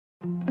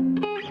Welcome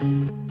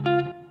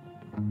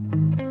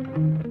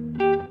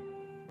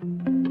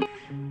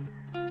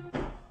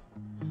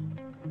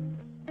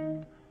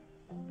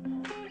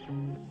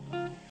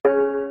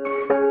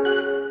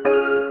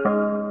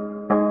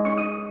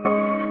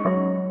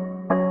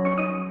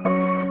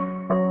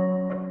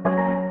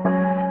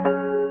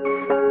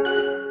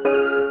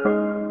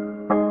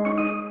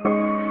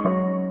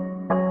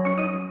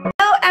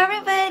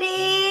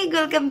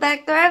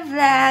back to our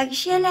vlog,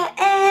 Sheila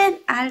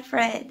and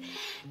Alfred.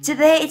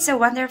 Today, it's a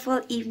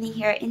wonderful evening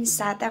here in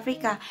South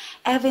Africa,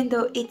 even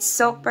though it's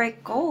super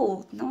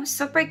cold, no?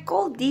 Super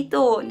cold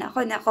dito,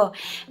 nako.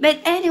 But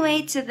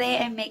anyway,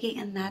 today I'm making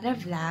another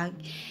vlog.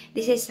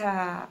 This is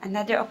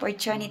another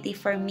opportunity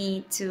for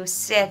me to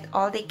set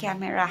all the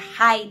camera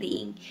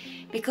hiding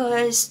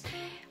because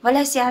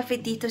wala si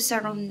Alfred dito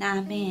sa room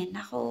namin.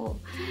 Ako,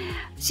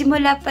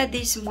 simula pa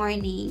this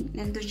morning,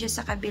 nandun siya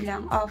sa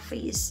kabilang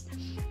office.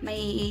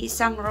 May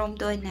isang room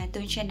doon na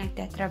doon siya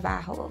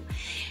nagtatrabaho.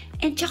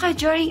 And tsaka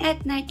during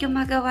at night,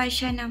 gumagawa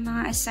siya ng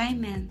mga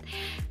assignment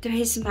to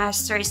his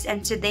masters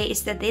and today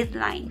is the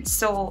deadline.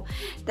 So,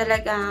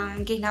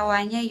 talagang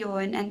ginawa niya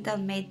yun until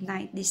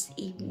midnight this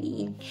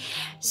evening.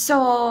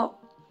 So,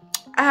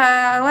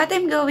 what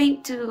I'm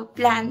going to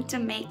plan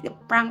to make the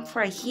prank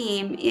for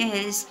him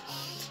is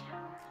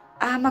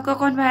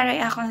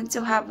magkukunwari ako to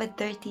have a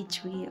dirty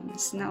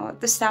dreams, no,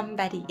 to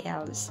somebody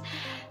else.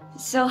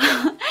 So,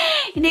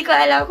 hindi ko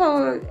alam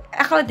kung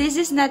this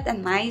is not a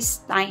nice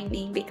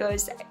timing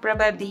because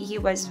probably he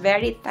was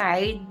very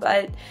tired,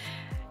 but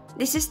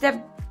this is the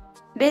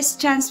best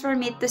chance for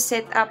me to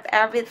set up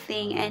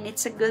everything and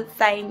it's a good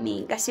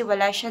timing kasi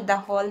wala siya the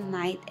whole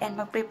night and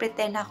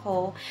magpre-pretend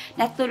ako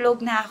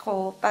natulog na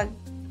ako pag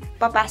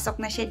papasok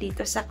na siya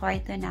dito sa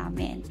kwarto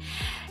namin.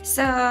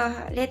 So,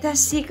 let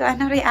us see kung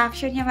anong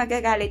reaction niya.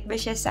 Magagalit ba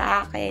siya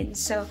sa akin?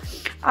 So,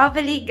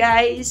 hopefully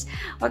guys,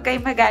 huwag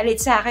kayong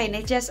magalit sa akin.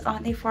 It's just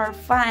only for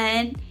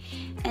fun.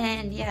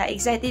 And yeah,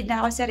 excited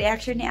na ako sa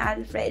reaction ni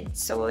Alfred.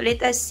 So,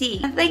 let us see.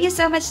 Thank you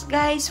so much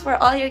guys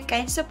for all your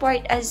kind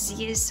support as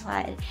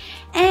usual.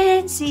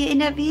 And see you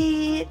in a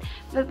bit.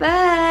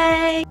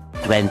 Bye-bye!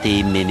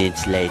 20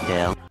 minutes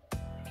later.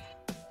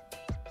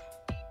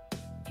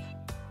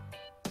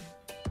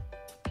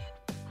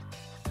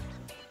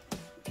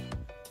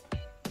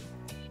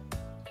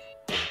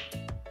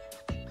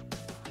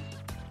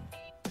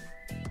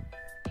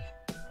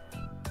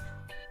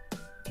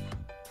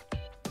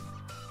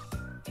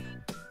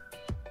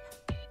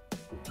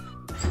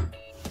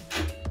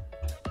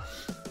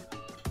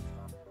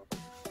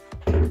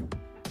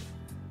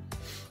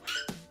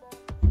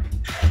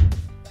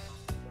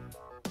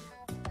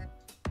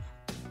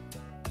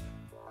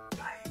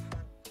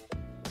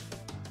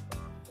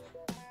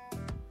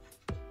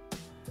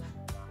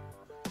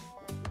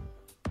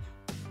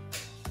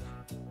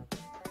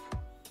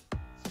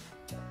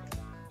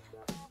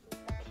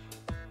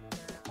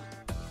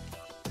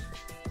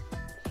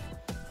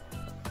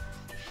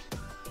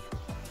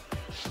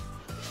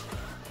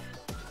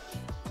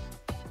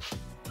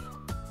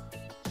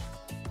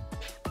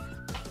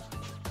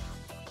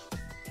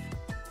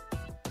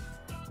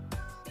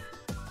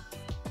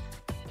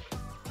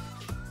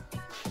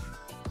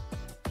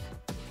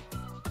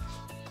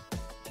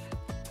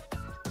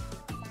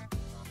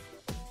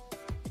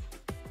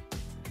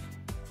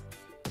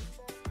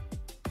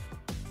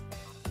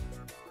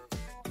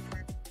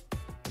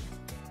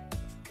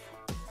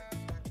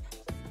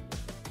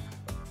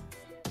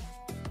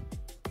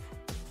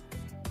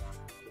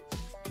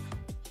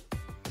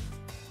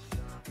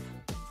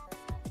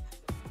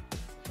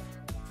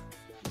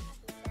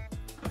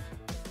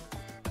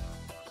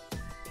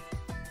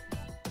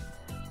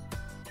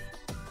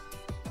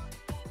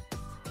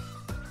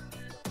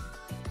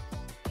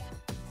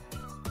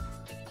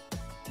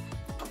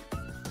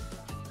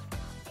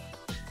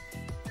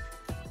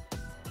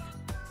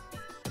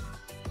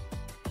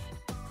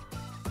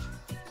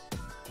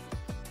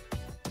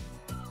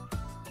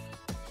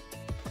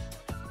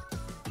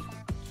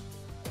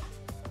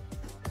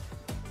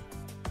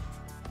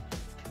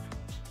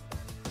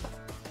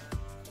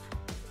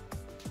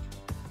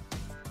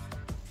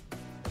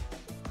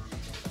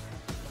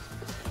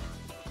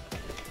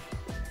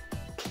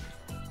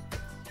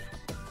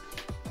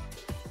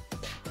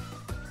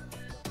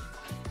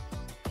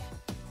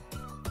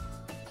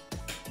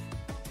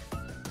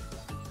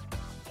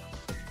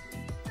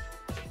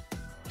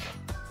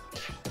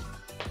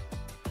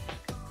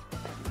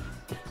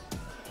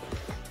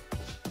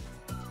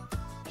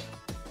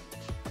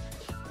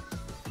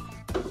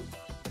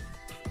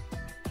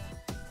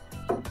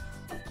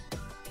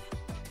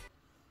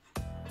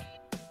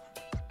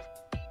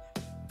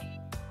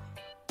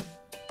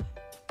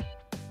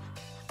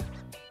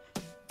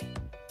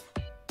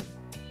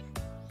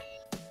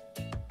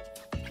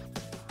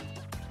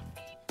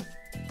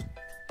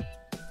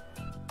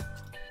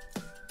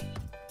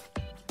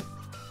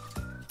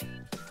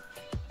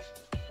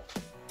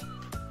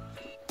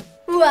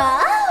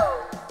 Wow!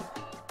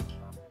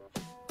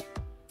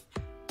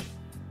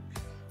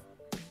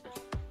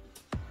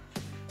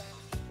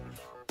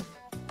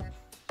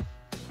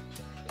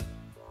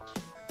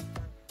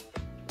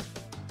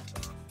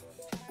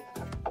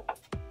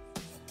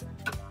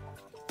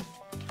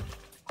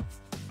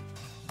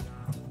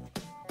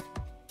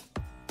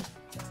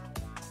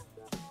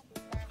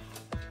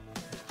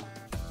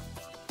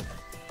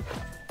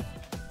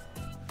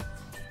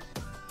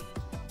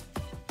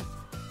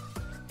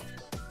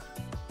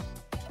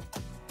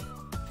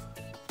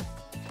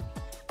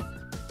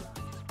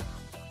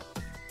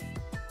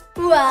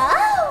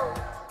 Wow!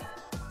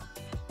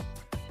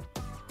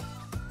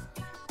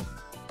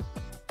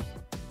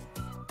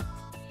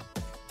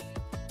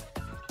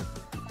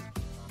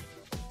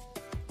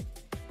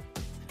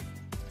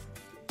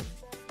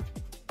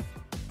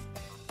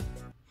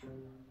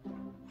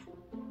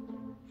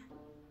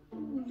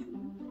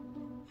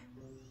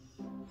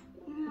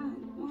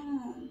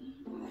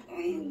 What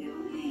are you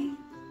doing?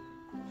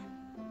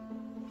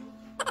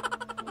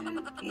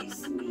 Don't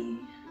kiss me.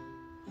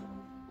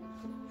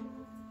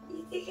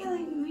 You're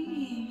tickling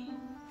me.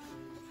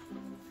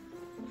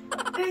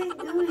 What are you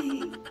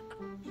doing?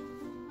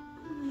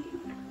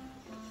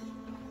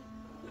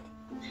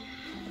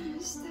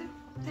 Stop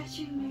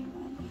touching my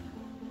body.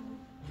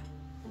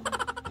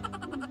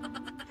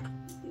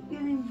 You're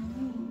tickling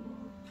me.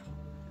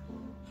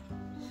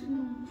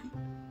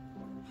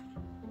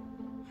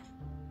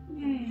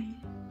 Hey.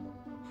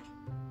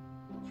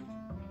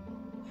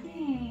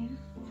 Hey.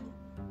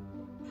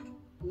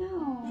 No.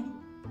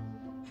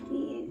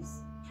 Please.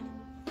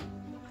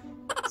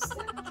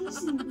 Stop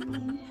kissing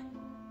me.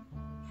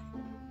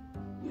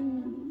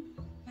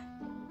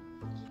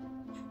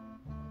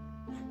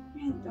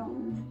 I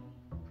don't.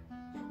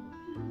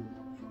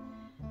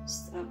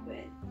 Stop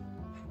it.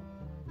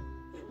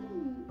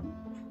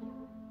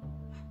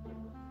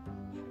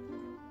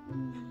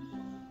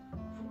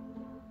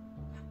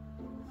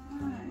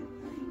 What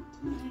are you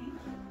doing?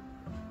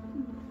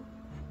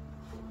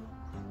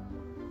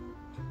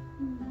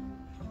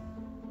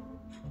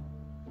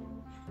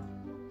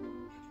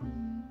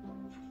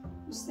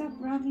 Stop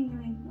rubbing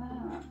my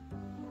back.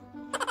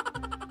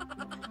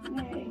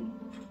 Hey.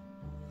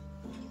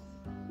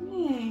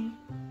 Hey.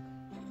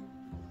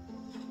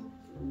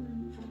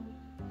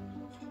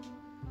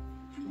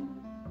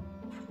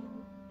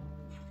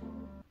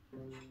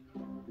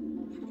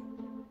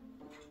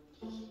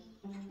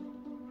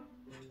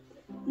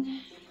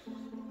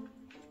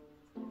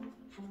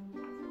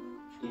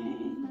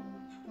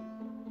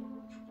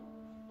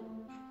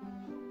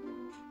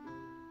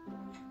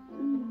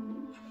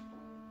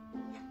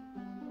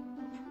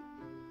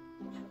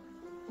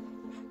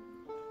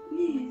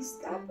 Please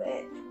stop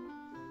it.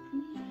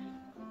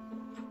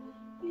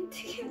 You're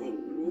tickling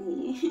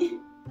me.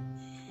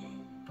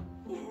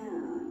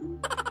 Yeah.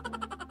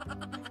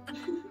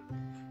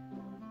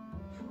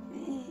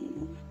 Hey.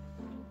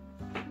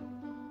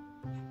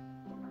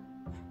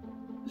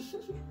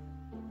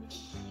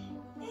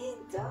 Hey,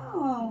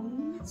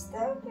 don't.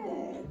 Stop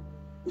it.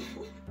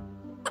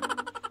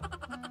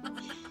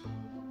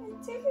 You're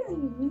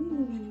tickling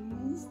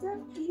me. Stop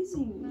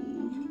kissing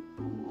me.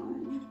 Come on.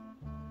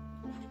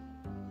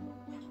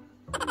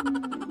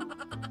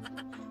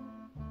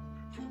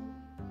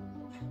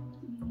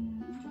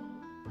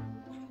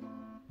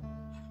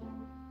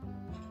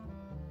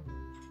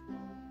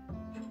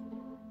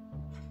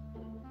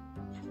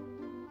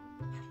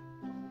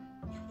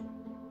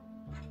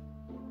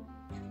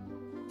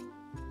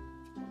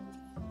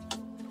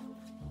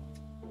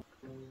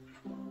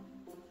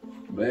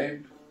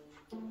 Babe.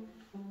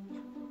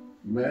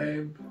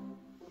 Babe.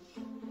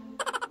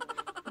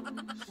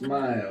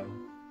 Smile.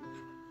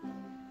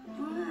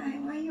 Why?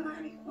 Why you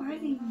are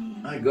recording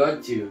me? I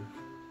got you.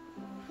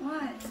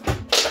 What?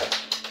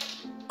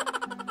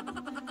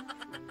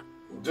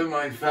 The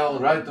mine fell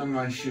right on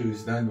my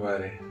shoes. Don't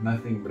worry,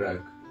 nothing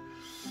broke.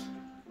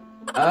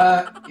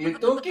 You're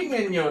talking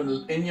in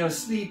your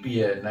sleep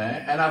here,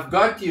 né? And I've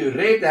got you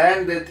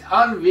red-handed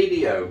on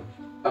video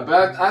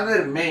about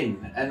other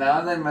men and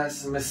how they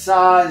must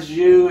massage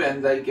you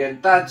and they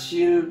can touch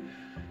you.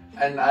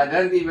 And I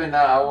don't even know.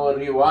 I will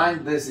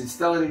rewind this. It's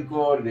still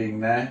recording,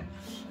 né?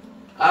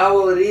 I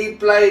will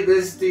replay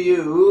this to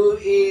you. Who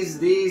is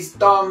this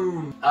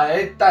Tom? I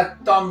hate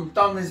that Tom.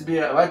 Tom is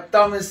here. What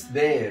Tom is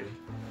there?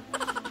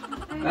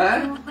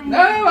 Huh? No,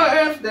 I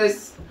have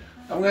this.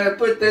 I'm gonna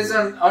put this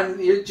on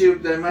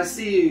YouTube. They must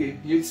see you.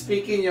 You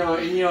speak in your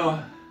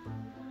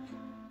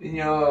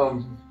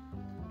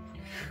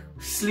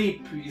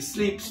sleep. You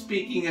sleep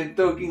speaking and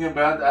talking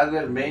about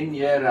other men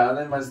here. How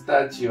they must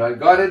touch you. I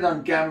got it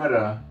on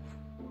camera.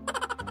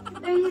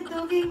 What are you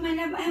talking, my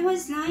love? I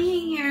was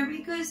lying here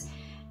because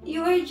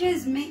you are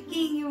just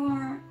making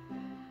your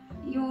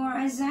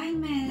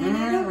assignment, and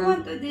I don't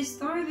want to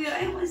disturb you.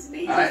 I was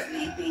busy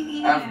sleeping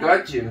here. I've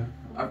got you.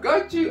 I've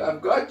got you.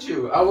 I've got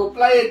you. I will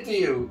play it to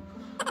you.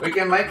 We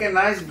can make a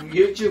nice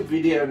YouTube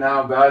video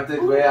now about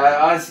it where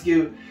I ask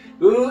you,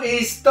 who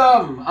is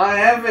Tom? I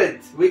have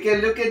it. We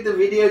can look at the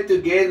video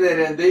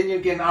together and then you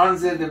can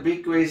answer the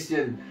big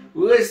question.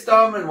 Who is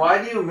Tom and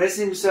why do you miss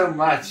him so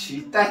much?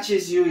 He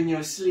touches you in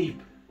your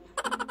sleep.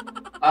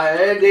 I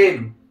heard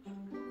him.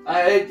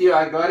 I heard you.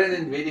 I got it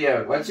in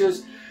video. What's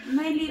yours?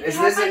 My lip,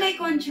 how can I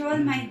control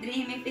my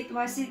dream if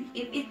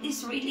it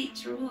is really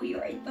true you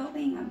are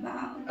talking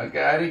about?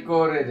 Okay, I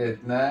recorded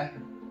it, nah?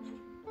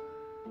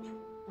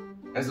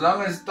 As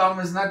long as Tom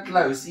is not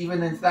close,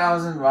 even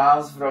 1,000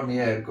 miles from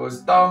here,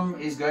 because Tom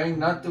is going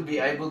not to be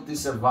able to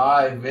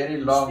survive very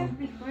long. Stop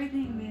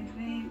recording me,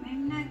 babe.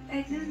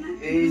 I do not.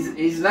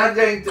 He's not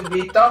going to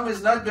be, Tom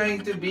is not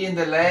going to be in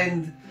the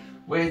land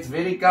where it's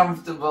very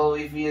comfortable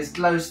if he is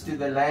close to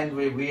the land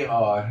where we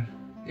are.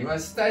 He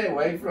must stay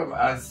away from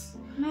us.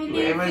 My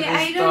Wherever Leafy, this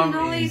I don't Tom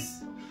know if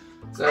is.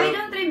 So, I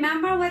don't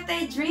remember what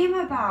I dream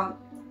about.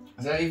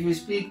 so if you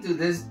speak to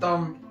this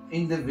Tom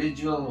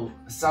individual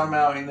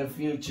somehow in the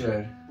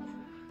future,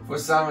 for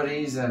some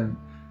reason,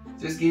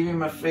 just give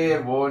him a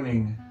fair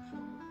warning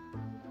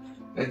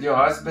that your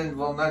husband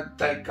will not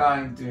take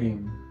kind to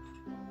him.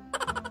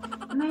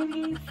 My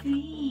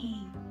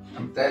Leafy,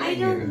 I'm telling I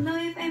you. don't know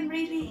if I'm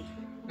really.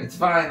 It's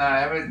fine, I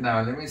have it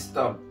now. Let me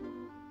stop.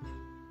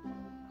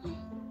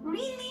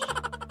 Really?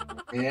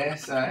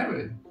 Yes, I have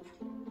it.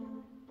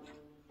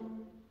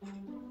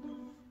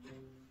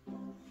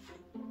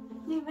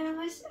 Yeah, but I'm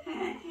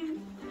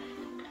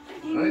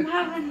Wait.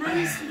 having a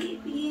nice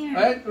sleep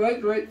here.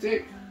 Wait,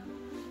 check.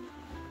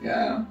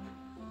 Yeah.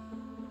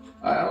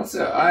 I was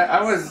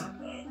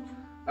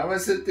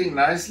sitting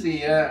nicely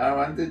here. I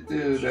wanted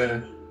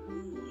to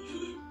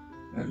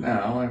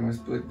now I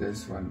must put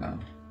this one now.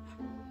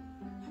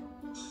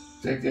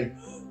 Check it.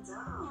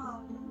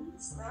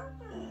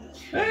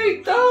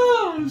 Hey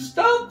Tom,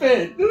 stop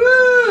it!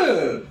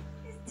 Woo!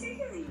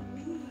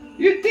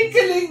 You're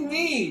tickling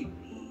me!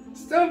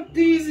 Stop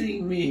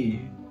teasing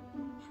me!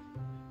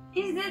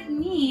 Is that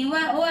me?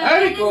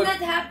 When does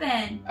that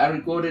happen? I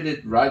recorded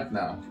it right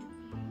now.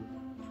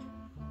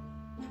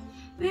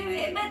 But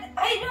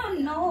I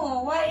don't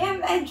know.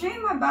 I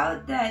dream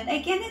about that.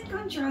 I cannot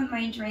control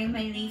my dream,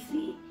 my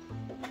Leafy.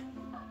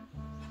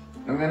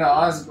 I'm gonna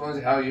ask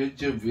our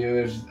YouTube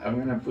viewers, I'm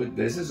gonna put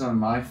this is on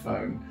my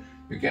phone.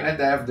 You cannot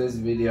have this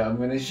video. I'm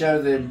gonna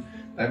show them.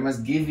 I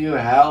must give you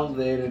hell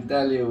there and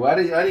tell you what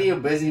are you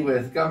busy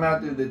with? Come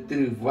out with the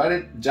truth.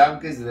 What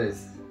junk is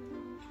this?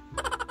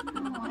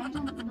 No, I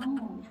don't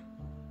know.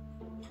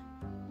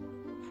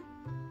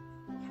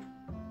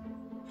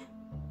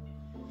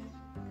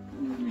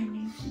 Oh, my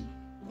Leafy.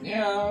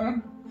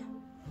 Yeah.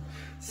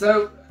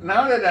 So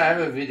now that I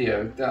have a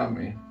video, tell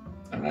me.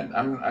 I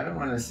don't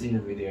want to see the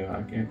video.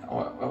 I can't.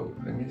 Oh,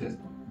 let me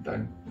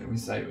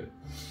save it.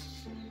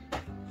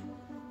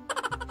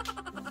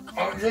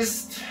 I'm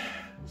just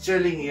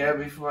chilling here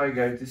before I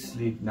go to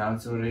sleep. Now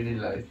it's already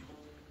late.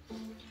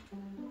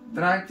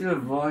 Try to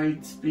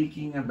avoid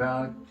speaking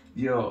about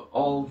your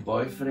old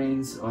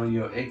boyfriends or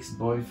your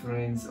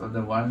ex-boyfriends or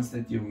the ones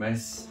that you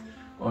miss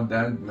or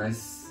don't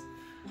miss.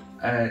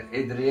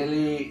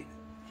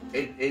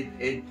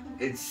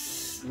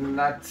 It's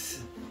not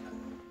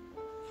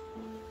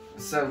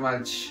so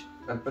much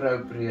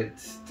appropriate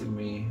to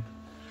me.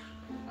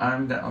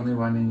 I'm the only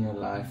one in your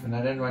life, and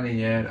I don't want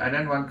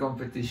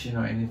competition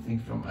or anything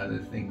from other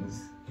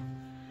things.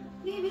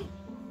 Baby,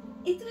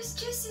 it was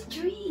just a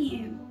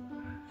dream.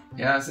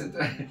 Yeah, so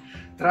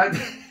try to,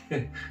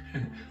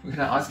 we're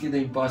gonna ask you the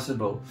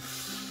impossible.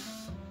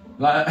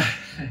 Like,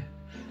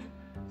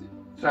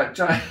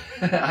 try,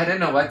 I don't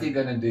know what you're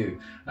gonna do.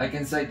 I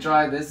can say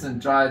try this and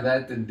try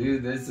that and do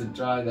this and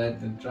try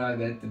that and try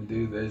that and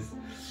do this.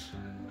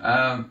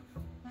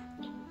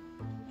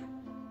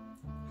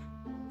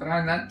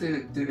 Try not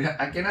to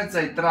I cannot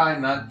say try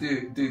not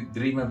to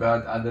dream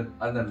about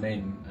other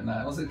men, and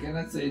I also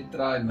cannot say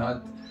try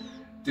not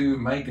to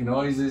make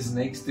noises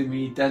next to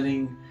me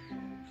telling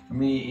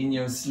me in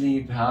your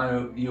sleep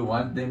how you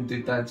want them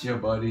to touch your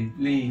body.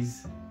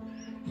 Please,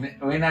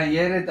 when I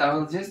hear it, I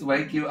will just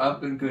wake you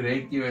up and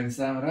correct you and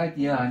say, I'm right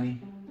here, honey,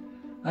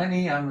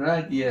 I'm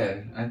right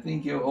here. I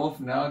think you're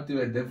off now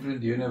to a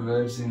different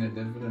universe in a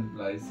different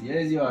place.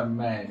 Here's your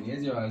man,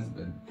 here's your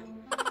husband.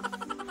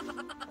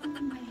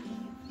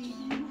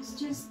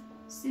 Just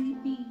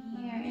sleeping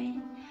here,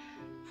 and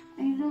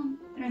I don't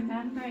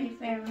remember if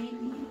I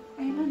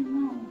don't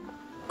know.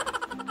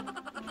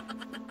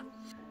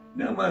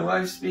 Now my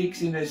wife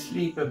speaks in her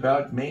sleep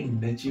about men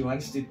that she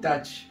wants to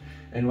touch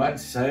and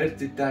wants her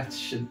to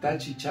touch and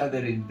touch each other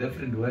in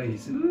different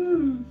ways.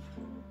 Ooh.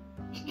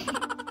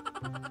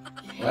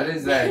 What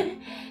is that?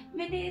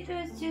 But it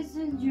was just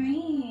a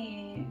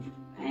dream,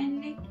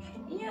 and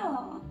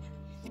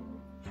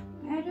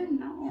I don't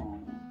know.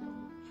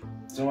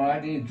 So why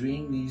do you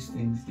dream these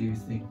things, do you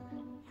think?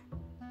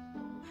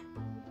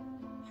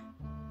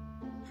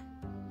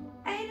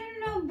 I don't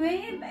know,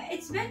 babe.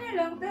 It's been a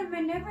long time. I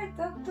never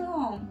talked to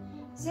him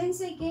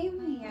since I came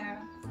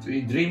here. So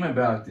you dream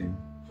about him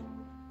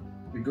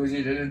because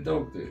you didn't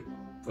talk to him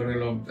for a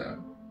long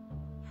time.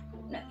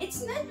 No,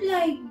 it's not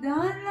like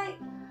that.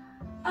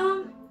 I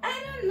don't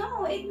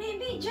know. It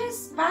maybe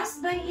just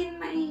passed by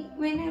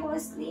when I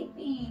was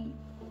sleeping.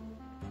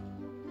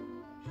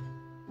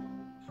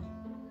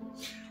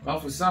 Well,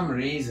 for some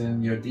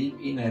reason, your deep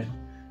inner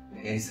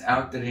is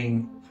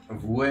uttering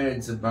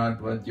words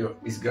about what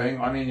is going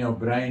on in your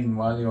brain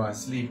while you are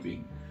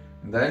sleeping.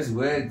 And those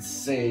words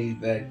say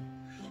that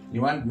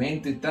you want men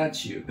to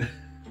touch you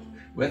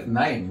with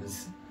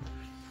names.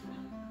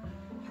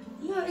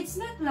 No, it's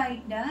not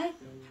like that.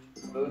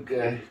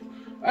 Okay,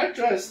 I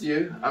trust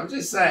you. I'm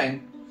just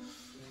saying,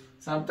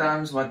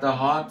 sometimes what the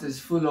heart is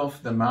full of,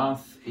 the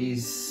mouth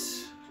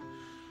is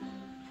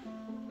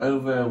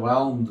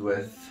overwhelmed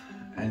with.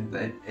 And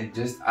it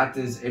just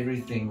utters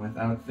everything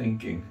without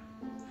thinking.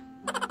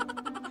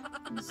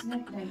 It's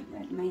not like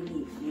that, my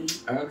lady.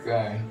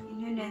 Okay.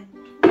 You know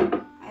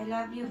that I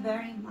love you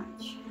very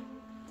much.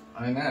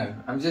 I know.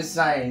 I'm just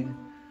saying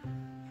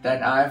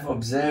that I've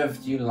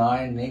observed you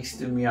lying next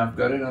to me. I've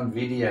got it on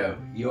video.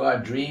 You are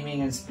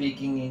dreaming and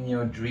speaking in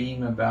your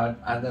dream about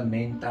other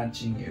men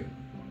touching you.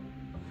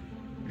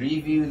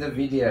 Review the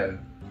video.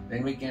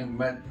 Then we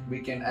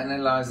can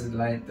analyze it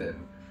later.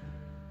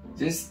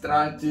 Just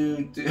try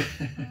to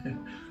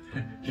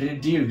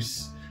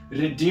reduce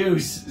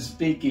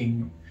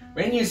speaking.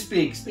 When you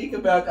speak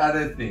about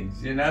other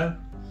things, you know?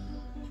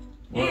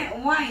 Yeah,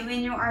 why?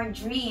 When you are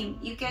dream,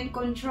 you can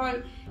control,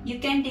 you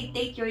can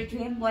dictate your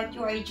dream what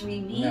you are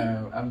dreaming.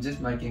 No, I'm just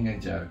making a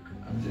joke.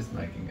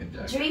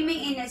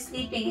 Dreaming and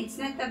sleeping, it's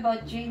not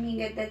about dreaming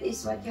that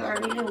is what you are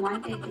really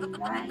wanted in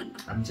life.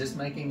 I'm just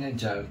making a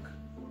joke.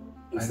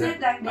 It's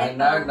not like that. I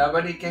know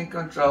nobody can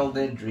control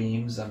their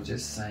dreams. I'm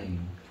just saying.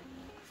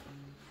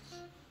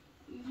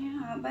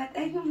 Yeah, but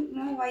I don't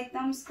know why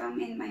thumbs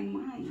come in my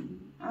mind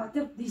out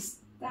of this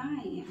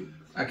time.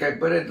 Okay,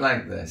 put it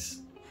like this.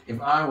 If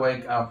I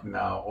wake up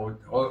now,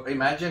 or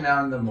imagine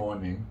now in the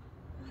morning,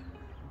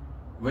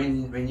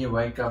 when you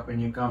wake up and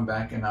you come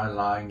back and I'm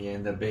lying here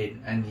in the bed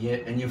and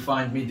you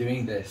find me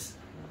doing this.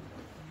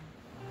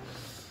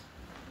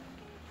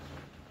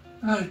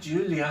 Oh,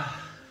 Julia.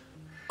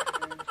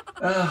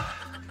 Oh,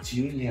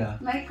 Julia.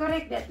 May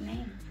correct that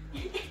name.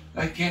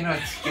 I cannot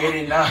get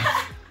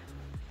enough.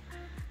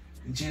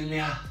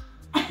 Julia.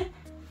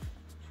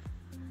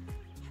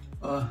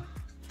 Oh,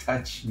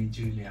 touch me,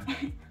 Julia.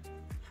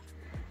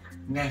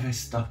 Never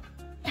stop.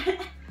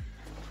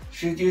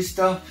 Should you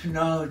stop?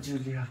 No,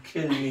 Julia.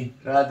 Kill me.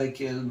 Rather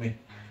kill me.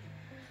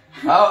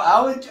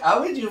 How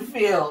would you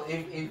feel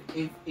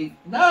if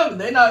no?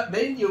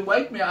 Then you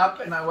wake me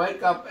up and I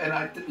wake up and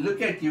I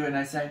look at you and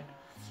I say,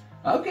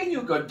 how can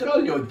you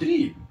control your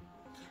dream?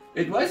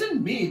 It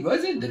wasn't me. It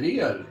wasn't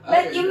real.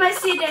 But you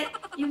must see that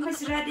you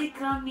must rather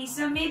kill me.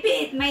 So maybe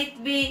it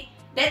might be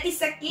that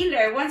is a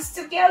killer wants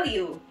to kill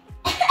you.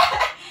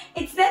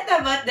 It's not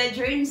about the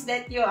dreams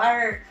that you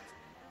are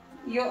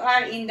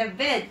in the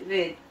bed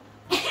with.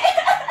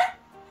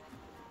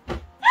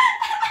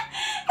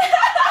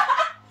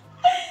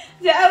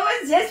 So I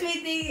was just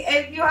waiting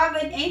if you have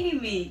an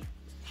enemy.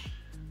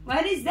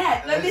 What is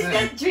that? What is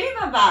that dream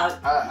about?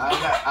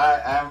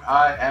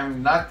 I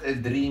am not a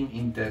dream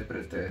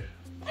interpreter.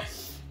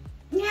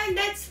 Yeah,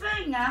 that's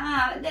fine.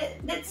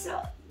 That's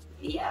so.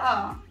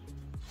 Yeah.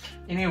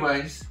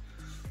 Anyways,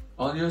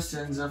 all your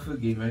sins are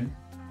forgiven.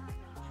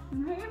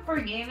 I'm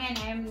forgiven.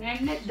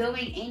 I'm not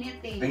doing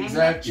anything. Exactly. I'm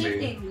not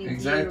cheating with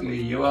Exactly.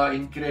 You are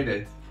in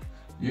credit.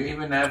 You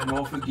even have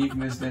more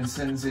forgiveness than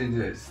sins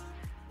exist.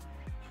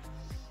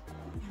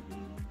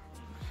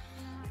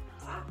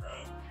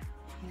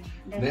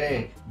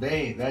 There,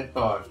 that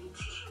part.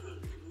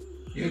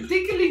 You're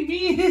tickling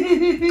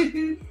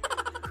me.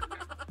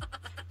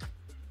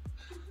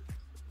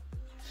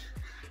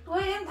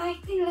 Why am I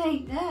acting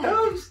like that?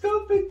 Don't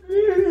stop it.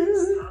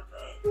 Stop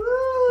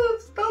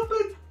it. Stop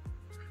it.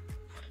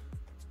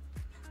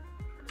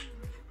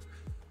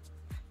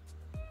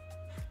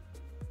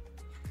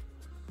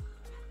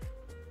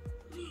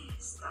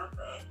 Stop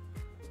it.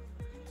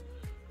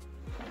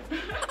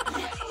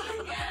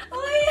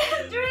 Why am I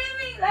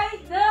dreaming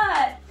like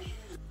that?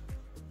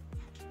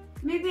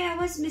 Maybe I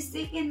was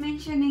mistaken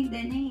mentioning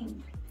the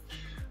name.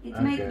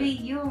 It might be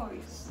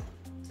yours.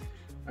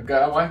 Okay,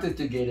 I wanted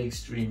to get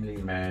extremely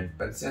mad,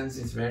 but since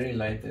it's very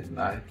late at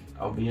night,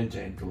 I'll be a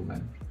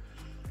gentleman.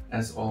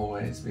 As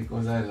always,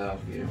 because I love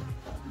you.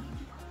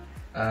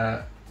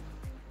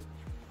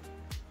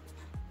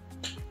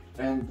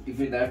 And if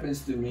it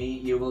happens to me,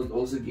 you will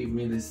also give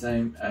me the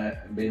same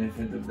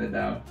benefit of the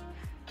doubt.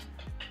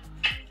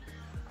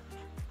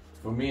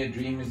 For me, a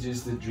dream is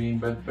just a dream,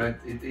 but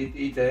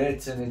it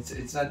hurts and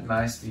it's not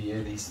nice to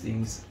hear these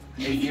things.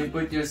 If you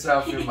put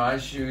yourself in my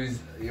shoes,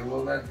 you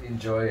will not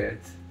enjoy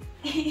it.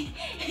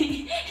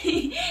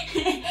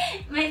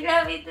 My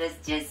love, it was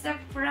just a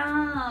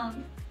prank.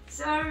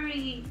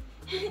 Sorry.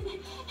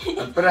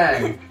 A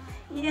prank?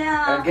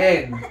 Yeah.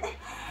 Again?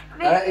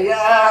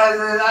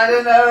 Yeah, I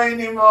don't know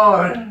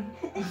anymore.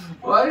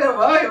 Why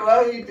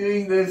are you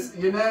doing this?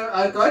 You know,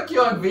 I got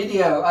you on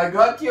video.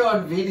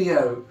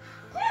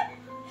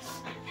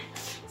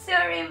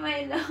 Sorry,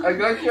 my love. I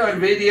got you on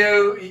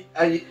video.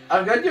 I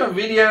got you on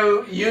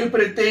video. You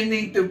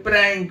pretending to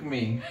prank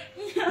me.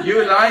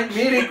 You like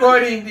me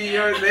recording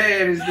you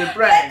there is the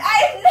prank. But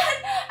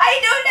I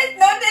do not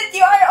know that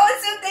you are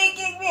also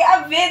taking me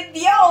a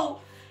video.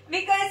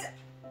 Because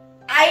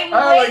I'm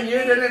and you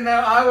didn't know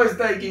I was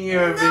taking you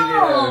a video.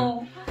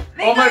 No.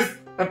 Almost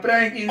a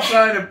prank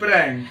inside a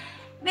prank.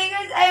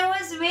 Because I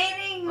was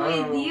waiting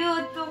with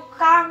you to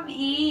come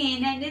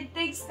in. And it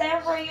takes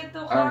time for you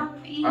to come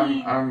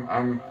in.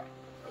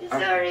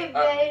 Sorry,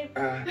 babe.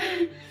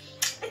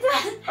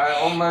 I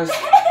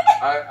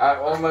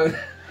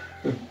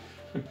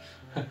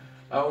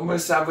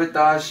almost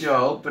sabotage your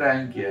whole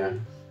prank, yeah.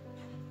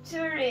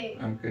 Sorry.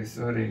 Okay,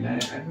 sorry. Nee,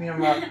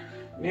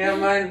 Yeah,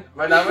 man.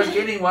 But I was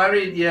getting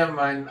worried, yeah,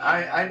 man.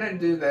 I don't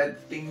do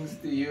that things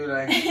to you,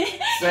 like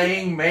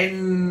saying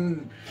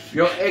men,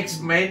 your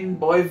ex-men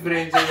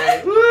boyfriends, and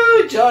like,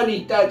 woo,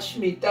 Johnny, touch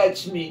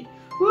me,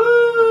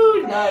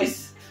 woo,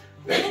 nice.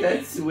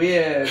 That's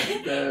weird.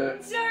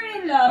 Sorry,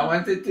 I love.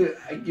 wanted to,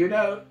 you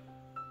know,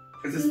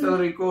 is it still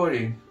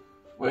recording?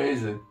 Where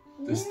is it?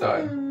 This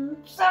time.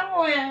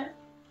 Somewhere.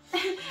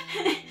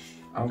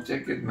 I'll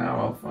check it now.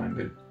 I'll find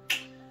it.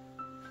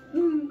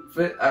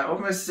 I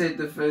almost said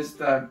the first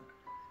time,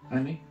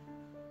 honey,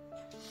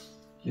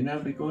 you know,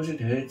 because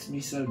it hurts me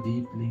so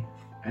deeply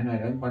and I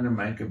don't want to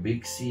make a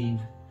big scene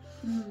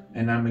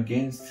and I'm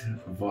against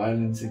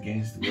violence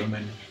against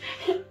women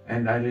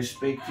and I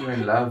respect you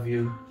and love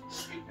you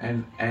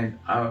and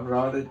I'd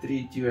rather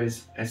treat you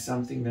as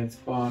something that's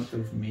part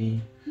of me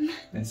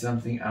than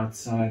something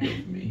outside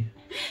of me.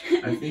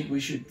 I think we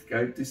should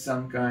go to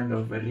some kind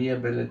of a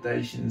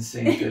rehabilitation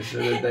center so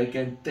that they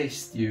can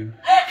test you.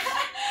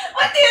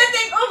 What do you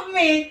think of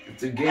me?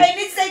 To I get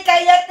need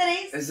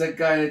psychiatrist. a I'm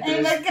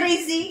psychiatrist a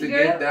crazy to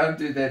girl. get down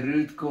to the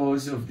root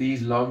cause of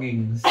these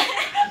longings.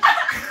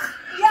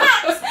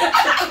 Yes!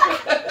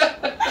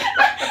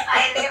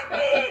 I live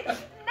it.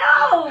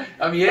 No!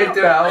 I'm here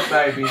to help,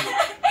 baby.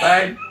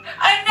 Babe,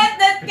 I'm not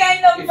that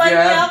kind of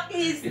maniac.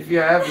 if you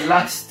have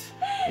lust,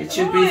 it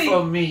should be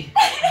for me,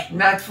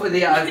 not for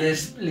the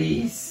others,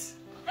 please.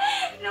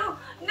 No,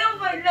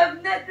 my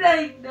love, not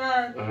like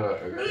that.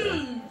 Okay.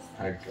 Please.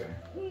 Okay.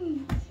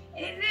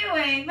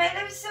 Anyway, my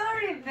love,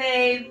 sorry,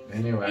 babe.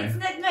 Anyway, It's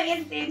not my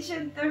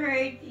intention to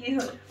hurt you.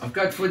 I've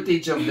got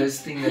footage of this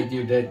thing that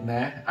you did,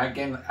 nah. I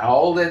can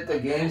hold it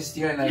against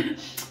you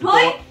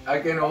What? I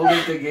can hold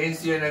it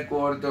against you in a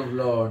court of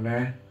law,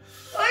 nah.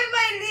 Why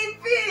my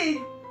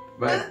lippy?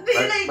 Don't be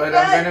like But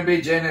that. I'm gonna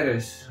be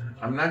generous.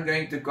 I'm not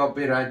going to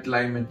copyright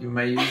claim it. You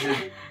may use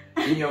it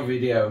in your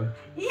video.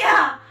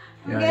 Yeah.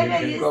 I'm Yeah, gonna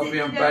you use can copy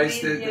it and in the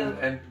paste it video.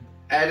 and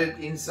add it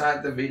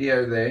inside the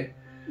video there.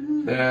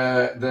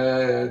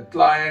 The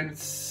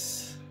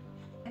clients.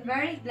 I'm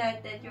very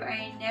glad that you are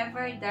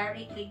never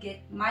directly get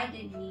mad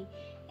at me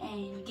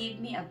and give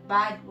me a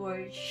bad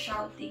word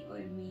shouting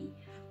on me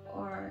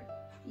or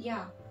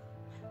yeah.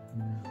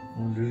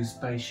 Will lose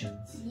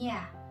patience.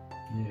 Yeah.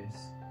 Yes.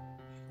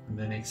 And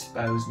then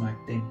expose my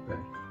temper.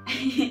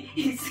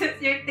 It's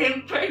just your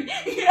temper.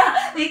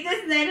 Yeah,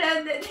 because I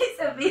love that it's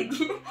a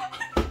video.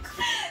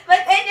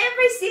 But I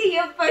never see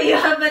you for you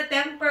have a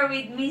temper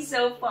with me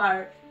so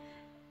far.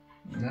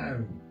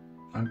 No.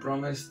 I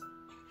promised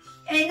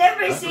I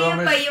never I see you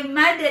promise- for you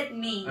mad at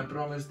me. I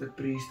promised the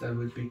priest I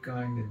would be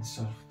kind and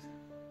soft.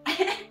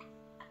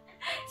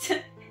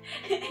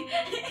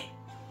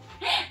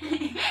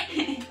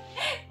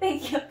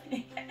 Thank you.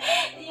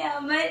 Yeah,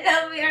 my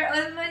love, we are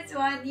almost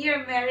 1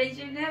 year marriage.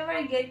 You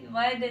never get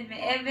mad at me,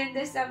 even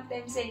though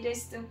sometimes I do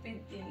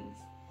stupid things.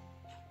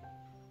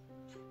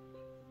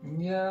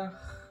 Yeah.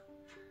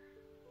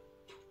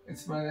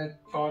 It's my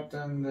that part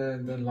and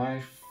the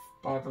life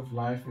part of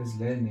life is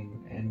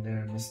learning and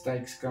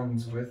mistakes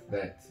comes with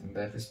that, and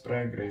that is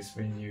progress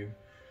when you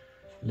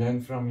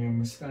learn from your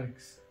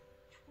mistakes.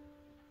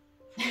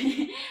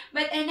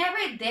 But I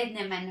never did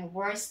naman the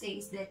worst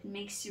things that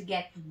makes you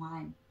get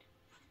mad.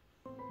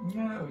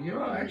 No, you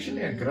are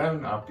actually a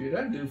grown-up. You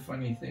don't do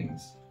funny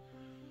things.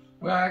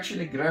 We're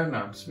actually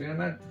grown-ups. We are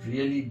not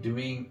really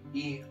doing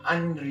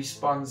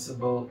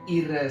irresponsible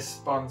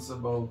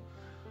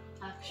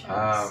Actions.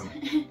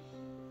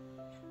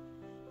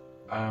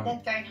 um,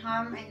 that can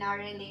harm in our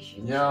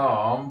relationship. yeah,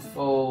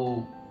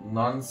 harmful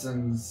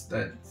nonsense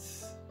that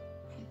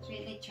It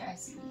really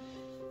tries me.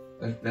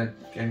 that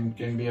can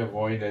be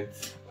avoided.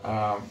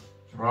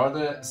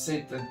 Rather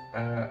set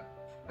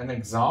an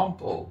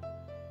example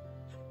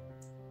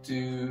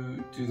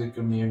to the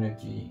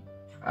community.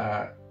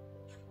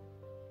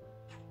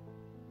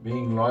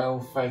 Being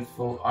loyal,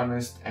 faithful,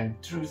 honest, and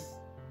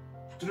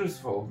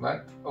truthful,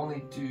 not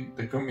only to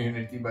the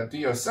community but to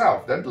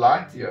yourself. Don't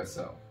lie to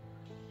yourself.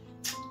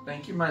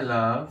 Thank you, my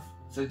love.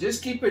 So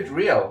just keep it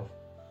real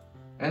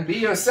and be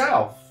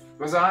yourself.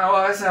 Because I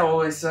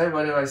always say,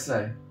 what do I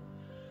say?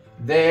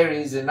 There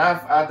is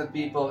enough other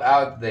people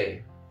out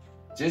there.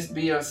 Just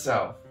be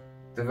yourself.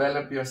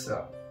 Develop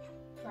yourself.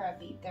 For a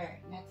better,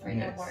 not for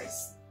Yes. the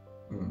worst.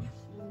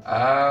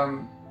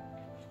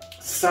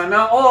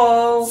 Sana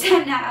all.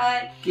 Sana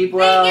all. Keep Thank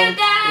well. you,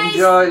 guys.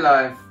 Enjoy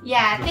life.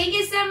 Yeah, thank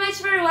you so much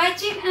for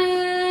watching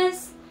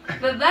us.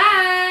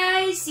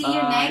 Bye-bye. See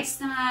you Bye. next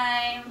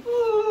time.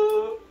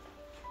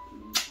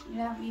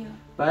 Love you.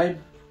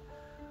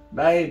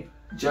 Babe,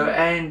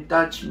 Joanne,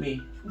 touch me.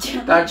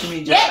 Touch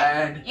me,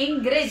 Joanne.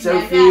 Ingrid.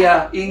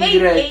 Sophia, Hey,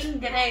 Ingrid.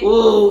 Ingrid.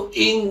 Ooh,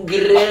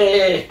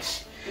 Ingrid.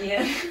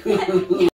 Yeah.